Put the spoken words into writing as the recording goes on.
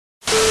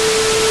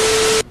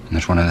And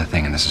there's one other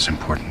thing, and this is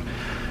important.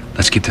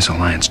 Let's keep this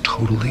alliance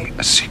totally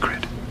a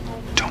secret.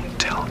 Don't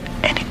tell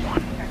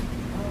anyone.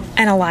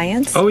 An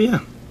alliance? Oh, yeah.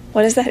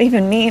 What does that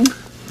even mean?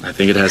 I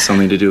think it has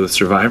something to do with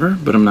Survivor,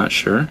 but I'm not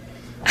sure.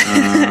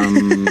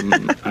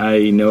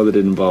 I know that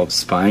it involves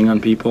spying on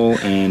people,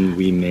 and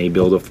we may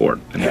build a fort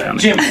in the county.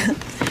 Jim!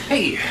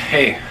 Hey,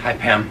 hi,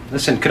 Pam.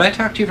 Listen, could I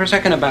talk to you for a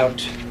second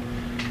about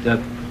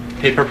the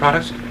paper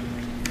products?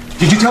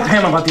 Did you tell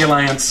Pam about the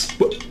alliance?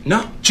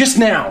 No. Just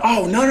now.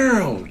 Oh,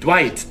 no.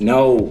 Dwight,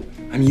 no.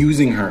 I'm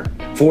using her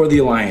for the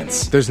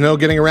alliance. There's no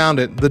getting around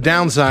it. The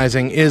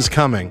downsizing is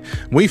coming.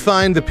 We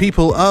find the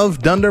people of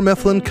Dunder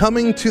Mifflin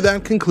coming to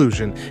that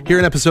conclusion here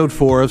in episode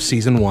 4 of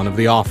season 1 of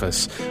The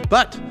Office.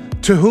 But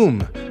to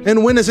whom?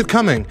 And when is it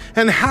coming?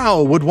 And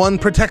how would one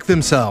protect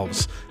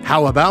themselves?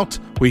 How about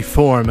we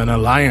form an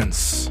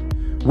alliance?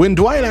 When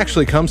Dwight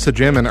actually comes to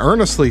Jim and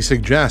earnestly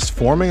suggests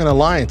forming an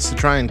alliance to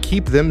try and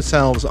keep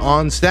themselves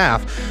on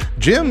staff,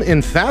 Jim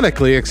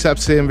emphatically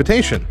accepts the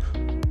invitation.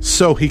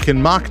 So he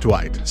can mock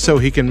Dwight, so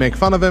he can make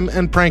fun of him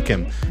and prank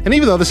him. And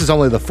even though this is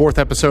only the 4th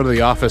episode of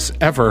The Office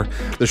ever,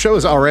 the show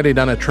has already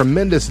done a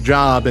tremendous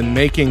job in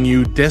making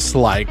you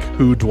dislike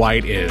who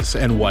Dwight is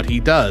and what he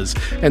does.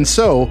 And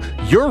so,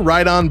 you're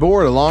right on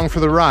board along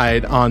for the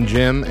ride on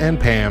Jim and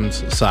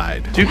Pam's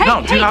side. Dude,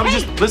 I was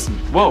just, listen,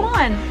 whoa. Come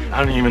on. I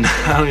don't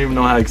even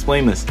know how to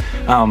explain this.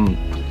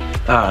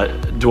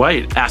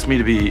 Dwight asked me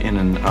to be in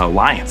an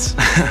alliance.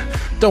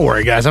 Don't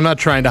worry, guys. I'm not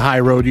trying to high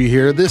road you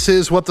here. This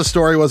is what the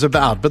story was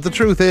about. But the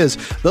truth is,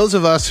 those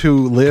of us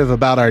who live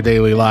about our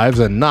daily lives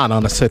and not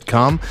on a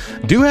sitcom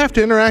do have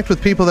to interact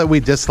with people that we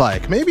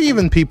dislike, maybe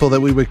even people that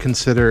we would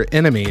consider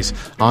enemies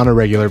on a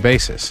regular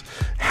basis.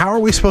 How are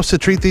we supposed to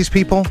treat these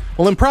people?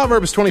 Well, in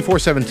Proverbs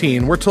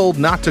 24:17, we're told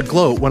not to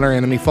gloat when our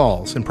enemy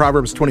falls. In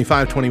Proverbs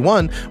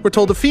 25:21, we're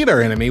told to feed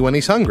our enemy when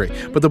he's hungry.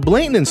 But the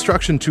blatant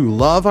instruction to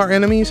love our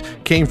enemies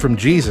came from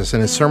Jesus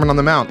in his Sermon on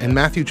the Mount in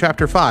Matthew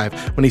chapter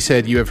 5, when he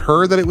said, "You have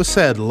heard that it was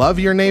said, love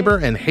your neighbor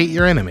and hate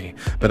your enemy.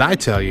 But I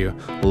tell you,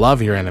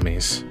 love your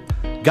enemies."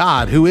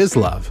 God, who is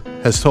love,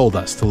 has told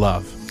us to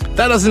love.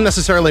 That doesn't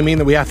necessarily mean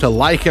that we have to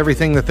like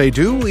everything that they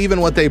do, even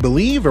what they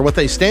believe or what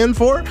they stand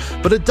for,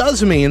 but it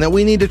does mean that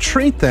we need to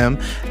treat them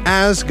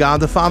as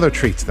God the Father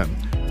treats them.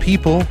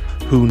 People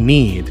who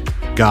need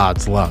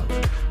God's love.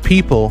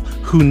 People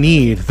who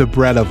need the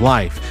bread of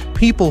life.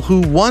 People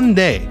who one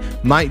day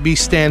might be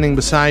standing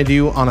beside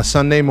you on a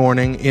Sunday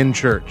morning in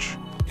church.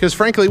 Because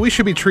frankly, we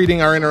should be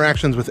treating our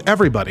interactions with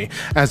everybody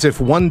as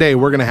if one day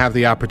we're going to have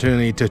the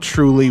opportunity to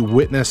truly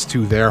witness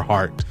to their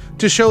heart,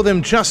 to show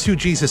them just who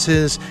Jesus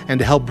is and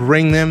to help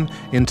bring them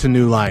into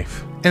new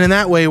life. And in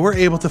that way, we're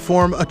able to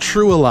form a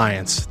true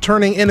alliance,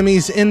 turning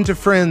enemies into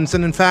friends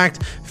and in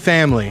fact,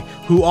 family,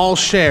 who all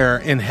share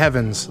in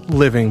heaven's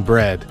living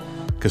bread.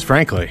 Because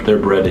frankly, their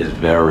bread is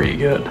very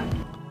good.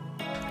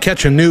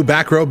 Catch a new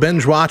Back Row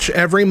Binge Watch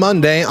every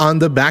Monday on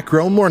the Back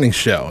Row Morning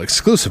Show,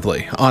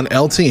 exclusively on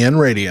LTN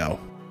Radio.